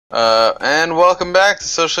And welcome back to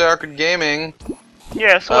Socially Awkward Gaming.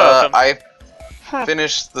 Yes, welcome. I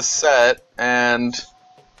finished the set, and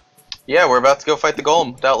yeah, we're about to go fight the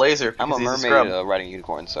golem without laser. I'm a mermaid riding a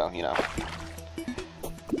unicorn, so you know.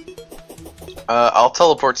 I'll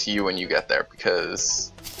teleport to you when you get there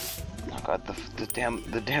because. Oh god, the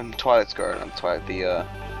damn Twilight Scar, not Twilight, the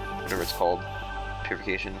whatever it's called,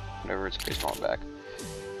 purification, whatever it's called back.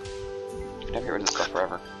 You can never get rid of this stuff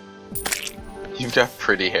forever. You've got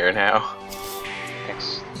pretty hair now.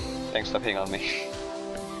 Thanks, stop hitting on me.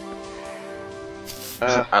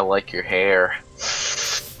 I like your hair.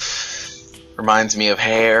 Reminds me of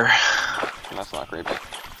hair. That's not creepy.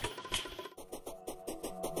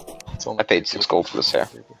 I paid 6 gold for this hair.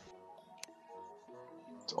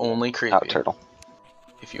 It's only creepy. Oh, turtle.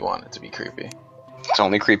 If you want it to be creepy. It's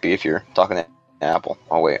only creepy if you're talking to Apple.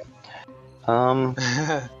 Oh wait.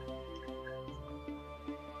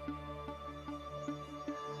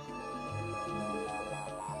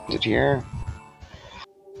 Is it here?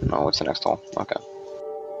 No, what's the next hole? Okay.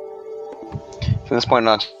 From this point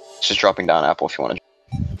on, it's just dropping down Apple if you want to.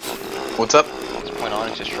 What's up? From this point on,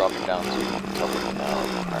 it's just dropping down to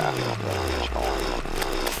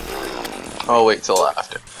Oh, wait till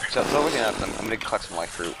after. So we're gonna I'm gonna collect some light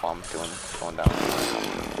fruit while I'm going down.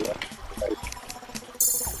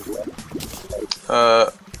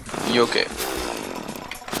 You okay?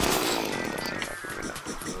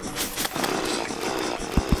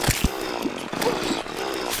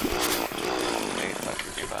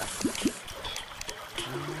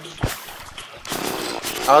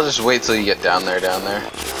 I'll just wait till you get down there.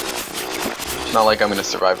 It's not like I'm gonna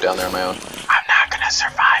survive down there on my own. I'm not gonna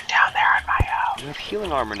survive down there on my own. You have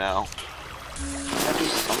healing armor now. Can that do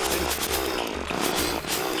something?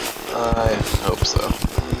 I hope so.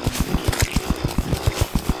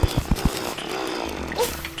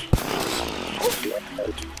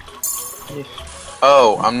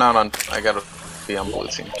 Oh, I'm not on. I gotta be on blue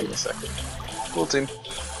team. Give me a second. Blue team.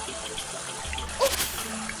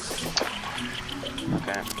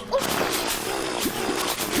 Okay.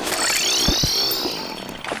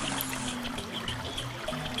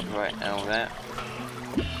 Right, now that.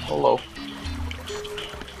 Hello.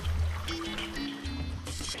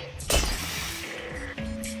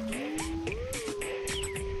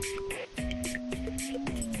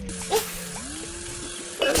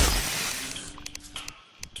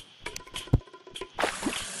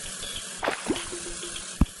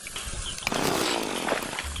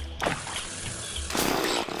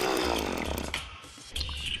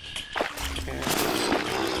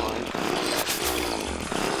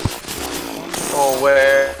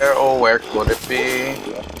 Oh, where could it be?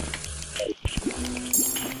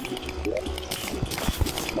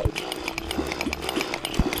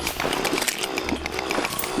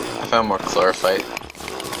 I found more chlorophyte.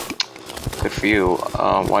 Good for you.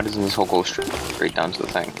 Why doesn't this hole go straight down to the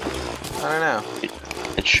thing? I don't know.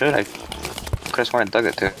 It should. I could've sworn I dug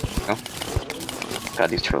it too. No? God,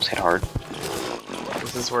 these turtles hit hard.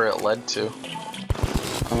 This is where it led to.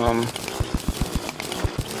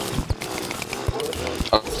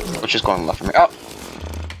 Oh, it's just going left for me. Oh!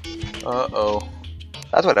 Uh-oh.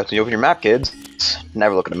 That's what happens when you open your map, kids.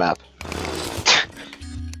 Never look at a map.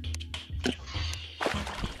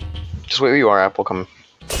 Just wait where you are, Apple. Come.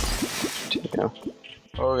 You know.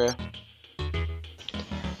 Okay.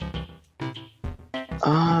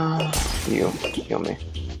 You. Heal me.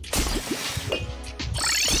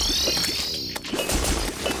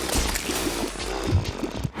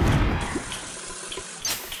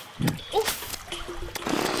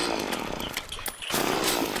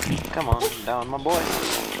 Come on, down my boy.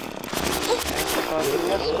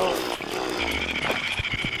 Let's go.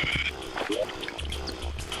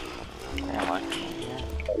 Where am I?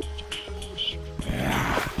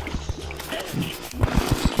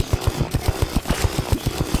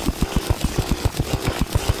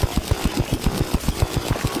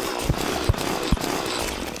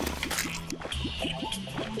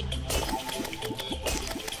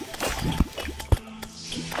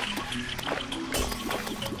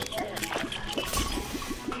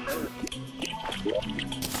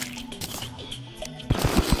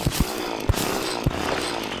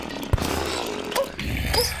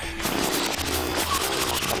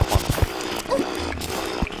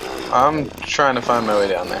 I'm trying to find my way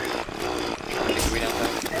down there.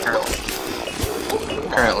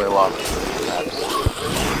 Currently locked.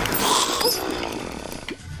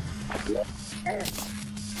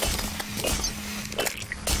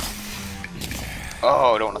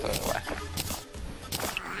 Oh, I don't want to throw it away.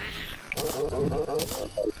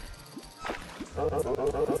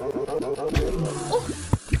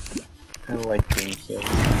 I like being killed.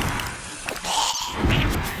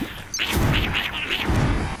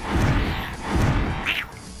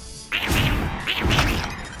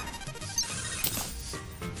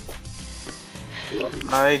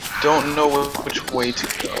 I don't know which way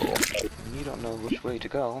to go. You don't know which way to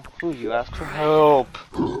go. Ooh, you ask for help.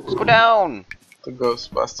 Let's go down. The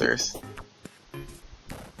Ghostbusters.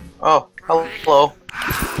 Oh, hello.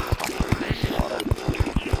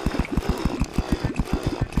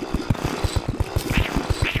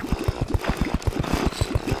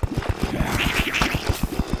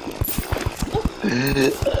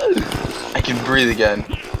 I can breathe again.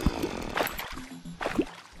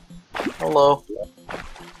 Hello.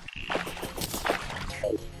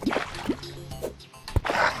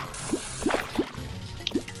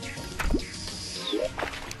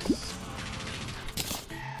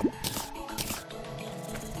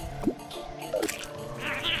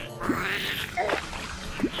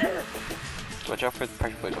 Watch out for the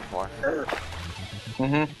pressure plates on the floor.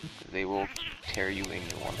 Mm-hmm. They will tear you a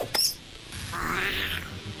new one.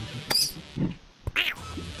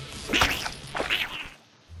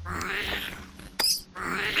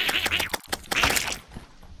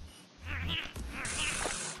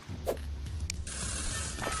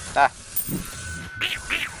 Ah!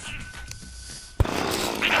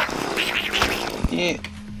 Yeah.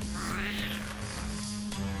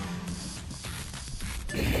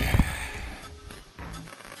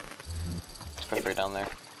 It's pressure right down there.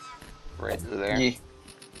 Right there. Yeah.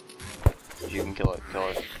 You can kill it, kill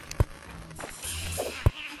it.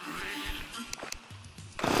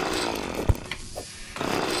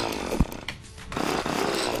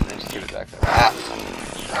 And then just give it back there. Ah!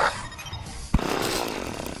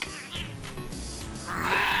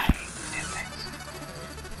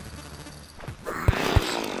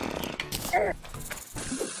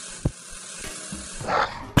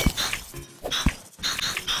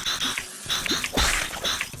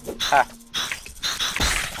 Ha!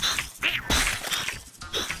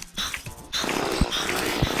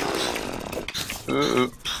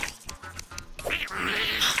 Ooh.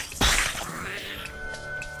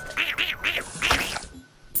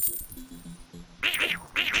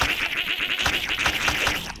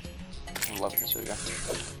 I love this video.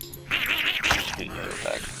 Get it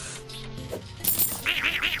back.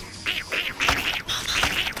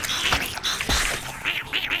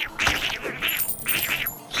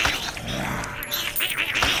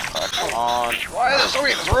 Come on. Why is there so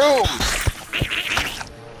many in this room?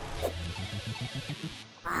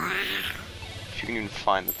 If you can even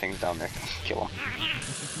find the things down there, kill them.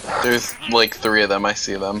 There's like 3 of them, I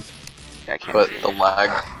see them. Yeah, I can't But see the them. lag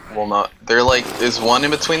will not. They're like, there's one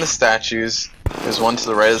in between the statues, there's one to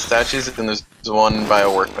the right of the statues, and there's one by a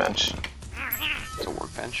workbench. It's a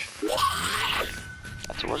workbench.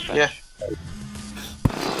 That's a workbench? Yeah.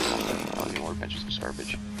 Oh, the workbench is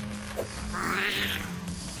garbage.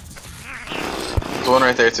 There's one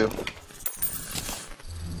right there too.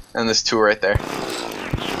 And there's 2 right there.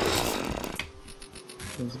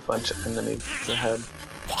 There's a bunch underneath the head.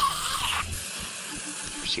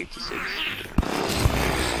 For safety's sake.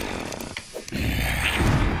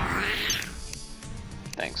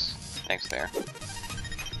 Thanks. Thanks there.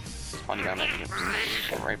 Spawn you down there and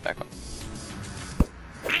get right back up.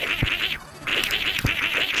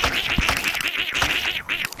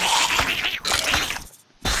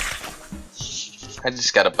 I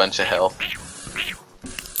just got a bunch of health.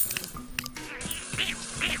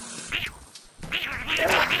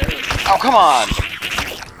 Oh, come on!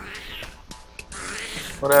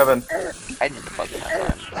 What happened? I didn't hit the button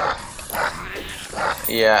that time.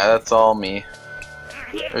 Yeah, that's all me.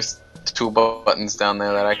 There's 2 buttons down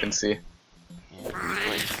there that I can see. Yeah,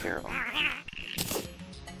 really take care of them.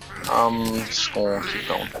 Just gonna keep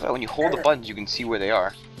going. So when you hold the buttons, you can see where they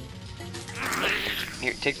are.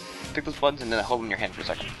 Here, pick those buttons and then hold them in your hand for a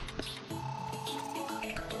second.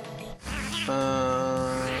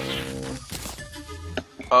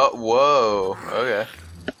 Oh, whoa. Okay.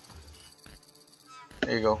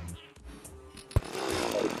 There you go.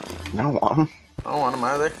 I don't want them. I don't want them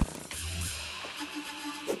either.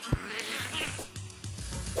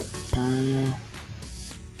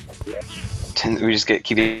 We just keep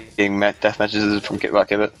getting death messages from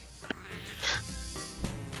Kivit.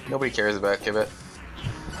 Nobody cares about Kivit.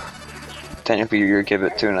 Technically, you're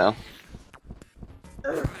Kivit too now.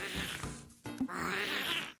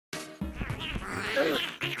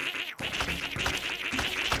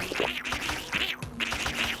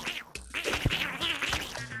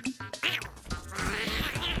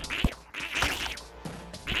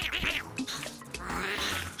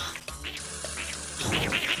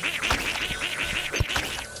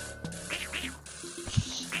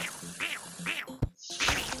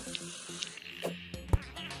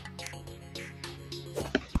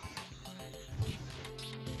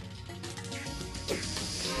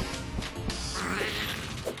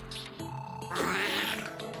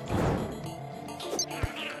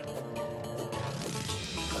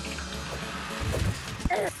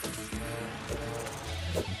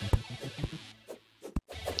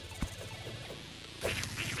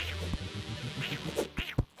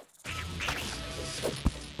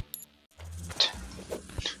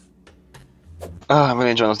 I'm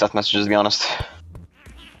really enjoying those death messages, to be honest.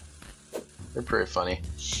 They're pretty funny.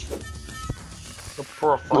 They're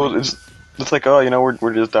pretty funny. Well, it's like, oh, you know,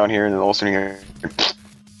 we're just down here, and then all of a sudden here,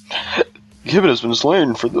 Gibbon has been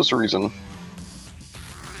slain for this reason.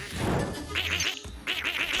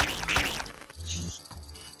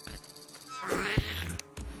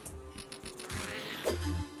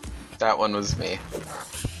 That one was me.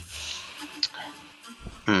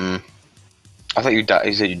 I thought you died.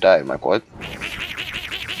 You said you died. I'm like, what?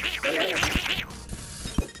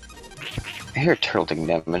 I hear a turtle taking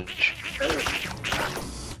damage.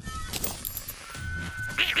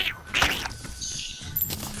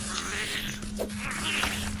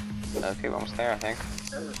 Okay, we're almost there, I think.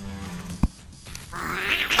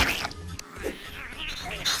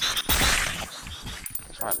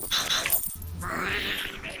 That's right,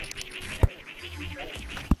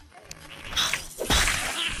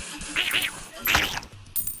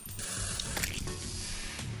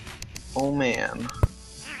 Oh man.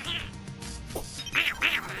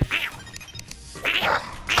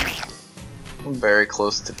 I'm very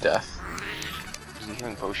close to death. There's a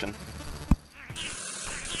healing potion.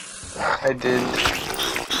 I did.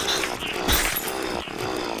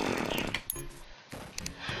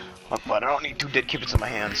 But I don't need 2 dead cubits in my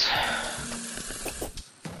hands.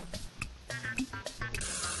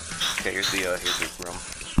 Okay, here's the room.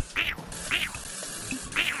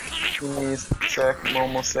 Give me a sec, I'm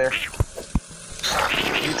almost there.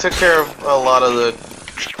 You took care of a lot of the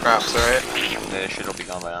traps, right? The shit will be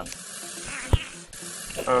gone by now.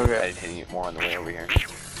 Okay. I didn't hit you more on the way over here.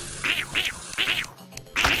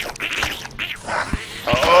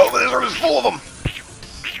 Oh, this room is full of them!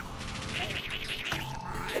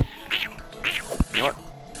 You know what?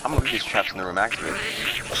 I'm gonna leave these traps in the room activated,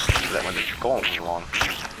 so that when the golem comes along,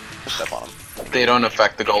 we'll step on them. They don't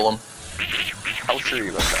affect the golem. How sure are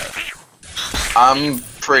you about that? I'm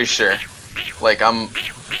pretty sure. Like, I'm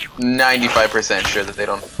 95% sure that they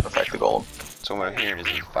don't affect the golem. So what I'm hearing is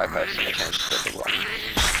there's 5% chance that they will.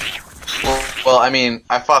 Well, I mean,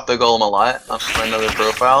 I fought the golem a lot on another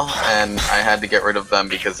profile, and I had to get rid of them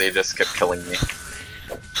because they just kept killing me.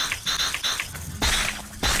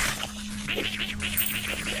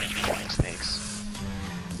 Flying snakes.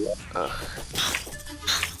 Ugh.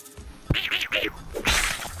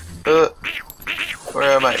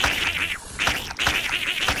 Where am I?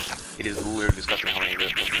 It is literally disgusting how many of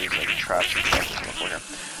these like traps and stuff is in the corner.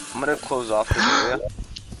 I'm gonna close off this area,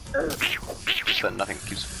 just so that nothing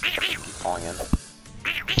keeps falling in.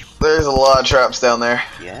 There's a lot of traps down there.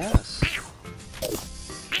 Yes.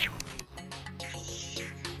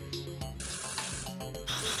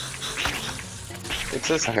 It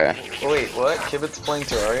says. Okay. Wait, what? Kibbit's playing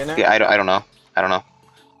Terraria now? Yeah, I don't know. I don't know.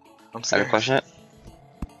 I'm I scared. have a question it.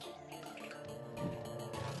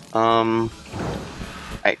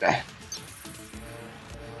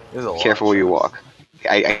 There's a lot. Careful where you walk.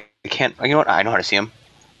 I can't. You know what? I know how to see him.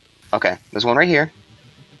 Okay, there's one right here.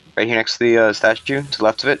 Right here next to the statue, to the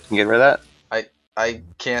left of it. You can get rid of that. I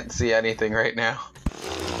can't see anything right now.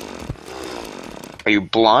 Are you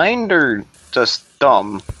blind or just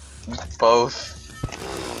dumb? Both.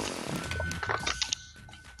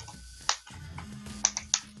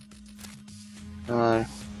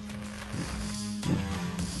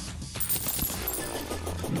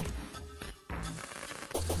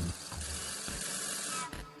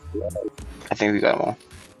 I think we got them all.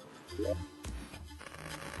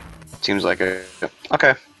 Seems like a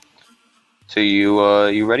okay. So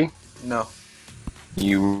you ready? No.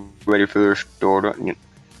 You ready for the door? Let me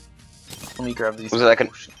grab these. Was it like an?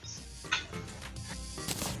 potions.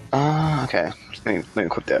 Okay. Let me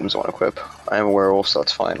equip the items I want to equip. I am a werewolf, so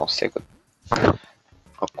that's fine. I'll stick with. I'll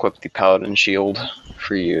equip the paladin shield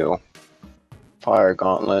for you. Fire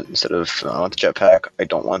gauntlet instead of I want the jetpack. I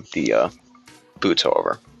don't want the boots,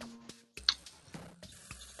 however.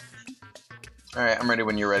 All right, I'm ready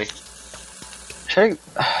when you're ready. Should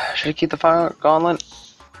I keep the fire gauntlet?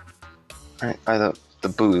 Alright, or the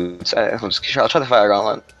boots. I'll try the fire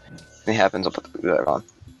gauntlet. If it happens, I'll put the boot on.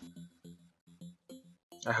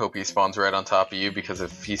 I hope he spawns right on top of you, because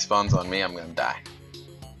if he spawns on me, I'm gonna die.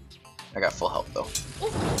 I got full health though.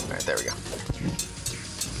 Alright, there we go.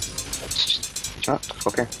 Oh,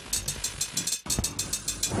 okay.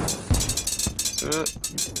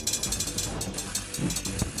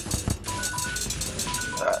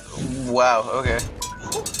 Wow, okay.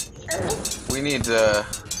 We need to...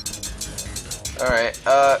 Alright,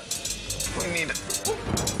 we need...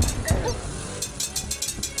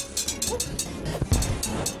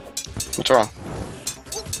 What's wrong?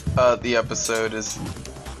 The episode is...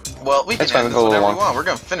 Well, we can That's fine, end this go a little whenever we long. want. We're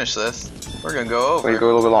gonna finish this. We're gonna go over. Wait, go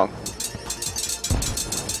a little bit long.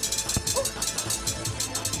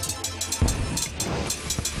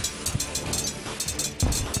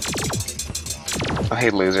 I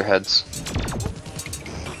hate laser heads.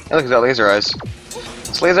 Hey, look, he's got laser eyes.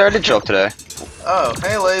 This laser eye did show up today. Oh,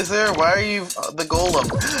 hey Laser, why are you the golem?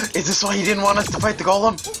 Is this why you didn't want us to fight the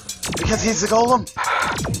golem? Because he's the golem?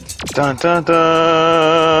 Dun dun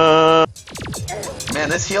dun! Man,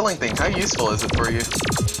 this healing thing, how useful is it for you?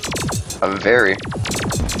 Very.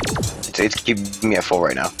 It's keeping me at full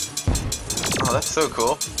right now. Oh, that's so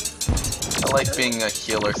cool. I like being a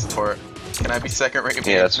healer support. Can I be second rate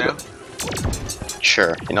Yeah, that's now?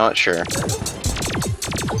 Sure. You know what? Sure.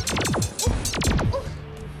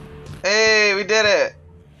 Hey, we did it!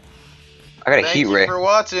 I got a Thank heat you ray. for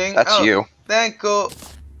watching. That's you. Thank you.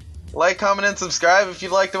 Like, comment, and subscribe if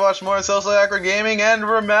you'd like to watch more Socially Awkward Gaming. And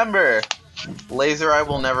remember, Laser Eye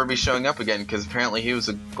will never be showing up again because apparently he was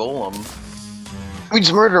a golem. We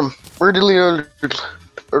just murdered him. I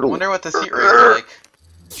wonder what this heat ray is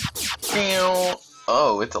like.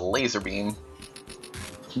 Oh, it's a laser beam.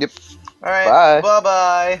 Yep. Alright, Bye.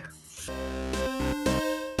 bye-bye.